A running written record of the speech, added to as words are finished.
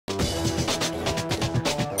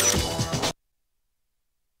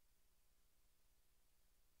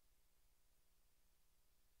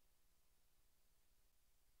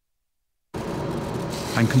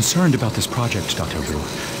I'm concerned about this project, Dr. Wu.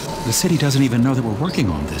 The city doesn't even know that we're working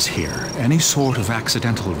on this here. Any sort of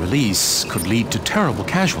accidental release could lead to terrible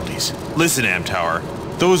casualties. Listen, Amtower,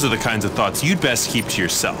 those are the kinds of thoughts you'd best keep to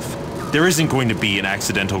yourself. There isn't going to be an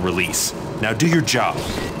accidental release. Now do your job.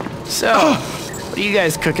 So, what are you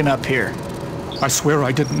guys cooking up here? I swear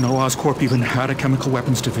I didn't know Oscorp even had a chemical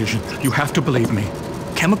weapons division. You have to believe me.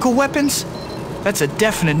 Chemical weapons? That's a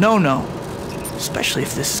definite no-no. Especially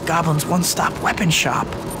if this is Goblin's one-stop weapon shop.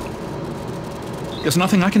 There's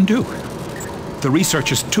nothing I can do. The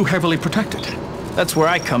research is too heavily protected. That's where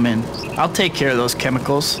I come in. I'll take care of those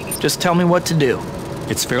chemicals. Just tell me what to do.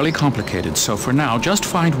 It's fairly complicated, so for now, just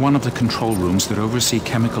find one of the control rooms that oversee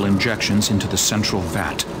chemical injections into the central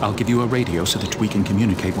vat. I'll give you a radio so that we can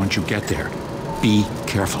communicate once you get there. Be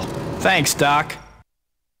careful. Thanks, Doc.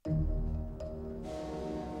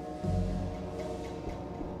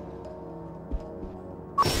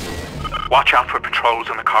 Watch out for patrols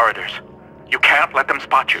in the corridors. You can't let them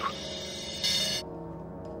spot you.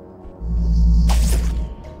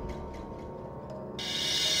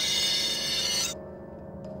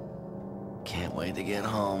 Can't wait to get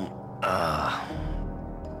home.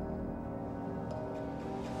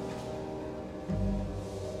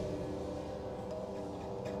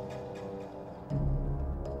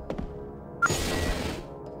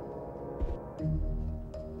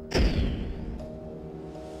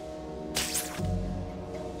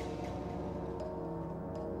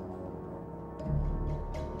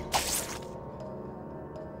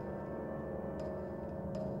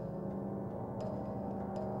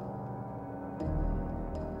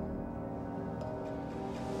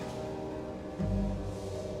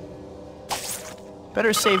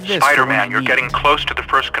 Better save this. Spider-Man, you're getting close to the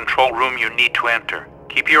first control room you need to enter.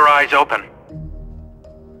 Keep your eyes open.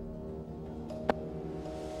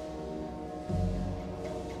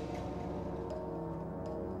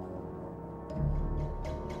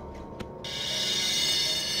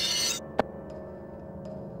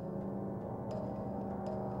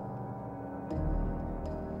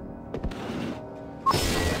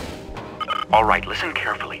 All right, listen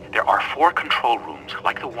carefully. There are 4 control rooms,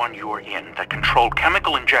 like the one you're in, that control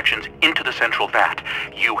chemical injections into the central vat.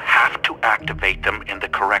 You have to activate them in the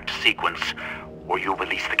correct sequence, or you'll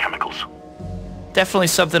release the chemicals. Definitely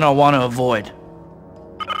something I'll want to avoid.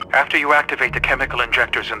 After you activate the chemical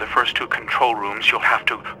injectors in the first 2 control rooms, you'll have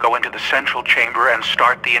to go into the central chamber and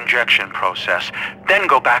start the injection process. Then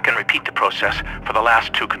go back and repeat the process for the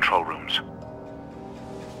last 2 control rooms.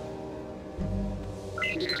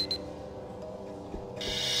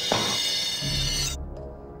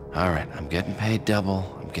 Alright, I'm getting paid double.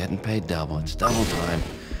 It's double time.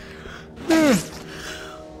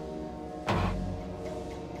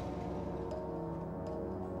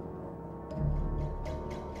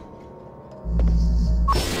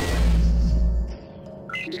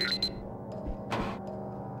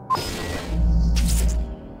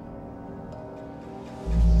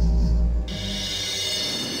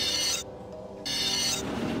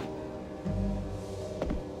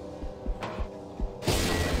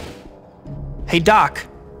 Hey, Doc.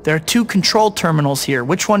 There are 2 control terminals here.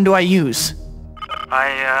 Which one do I use?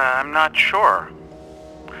 I'm not sure.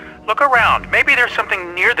 Look around. Maybe there's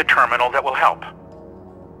something near the terminal that will help.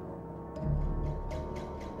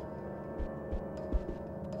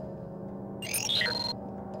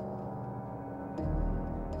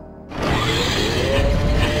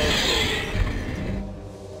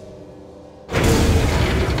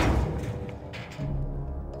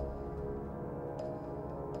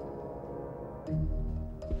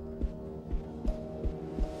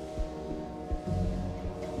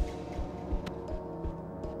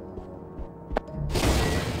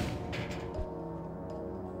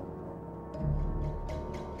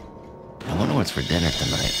 I wonder what's for dinner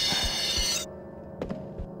tonight.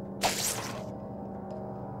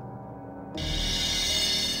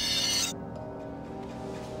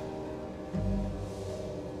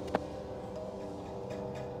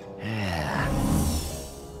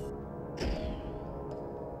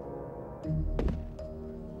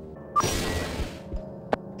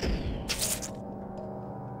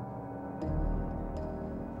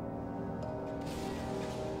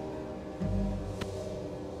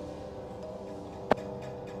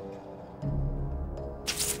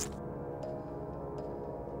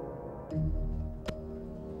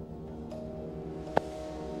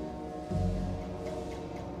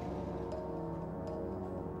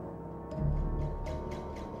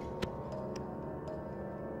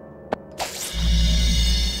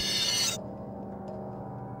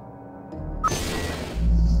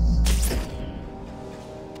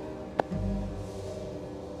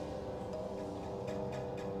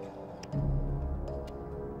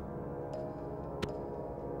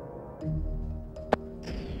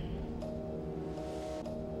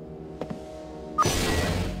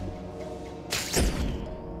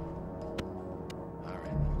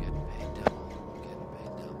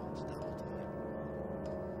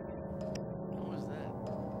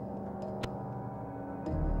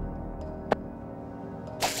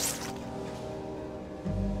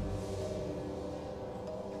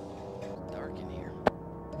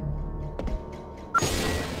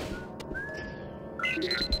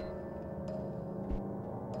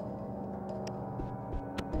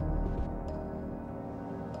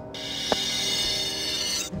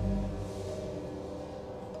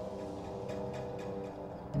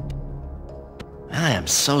 I am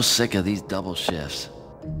so sick of these double shifts.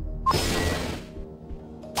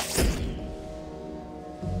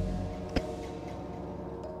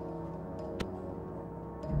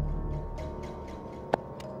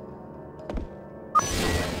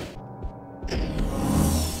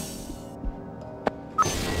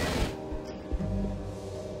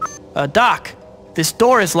 Doc, this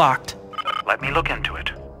door is locked. Let me look into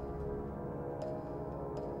it.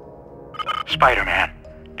 Spider-Man,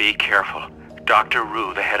 be careful. Dr.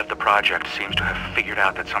 Rue, the head of the project, seems to have figured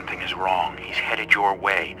out that something is wrong. He's headed your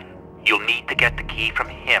way. You'll need to get the key from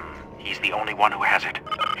him. He's the only one who has it.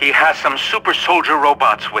 He has some super soldier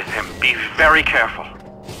robots with him. Be very careful.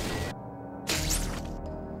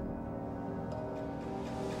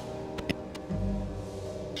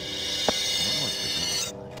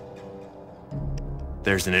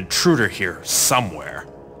 There's an intruder here somewhere.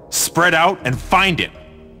 Spread out and find him.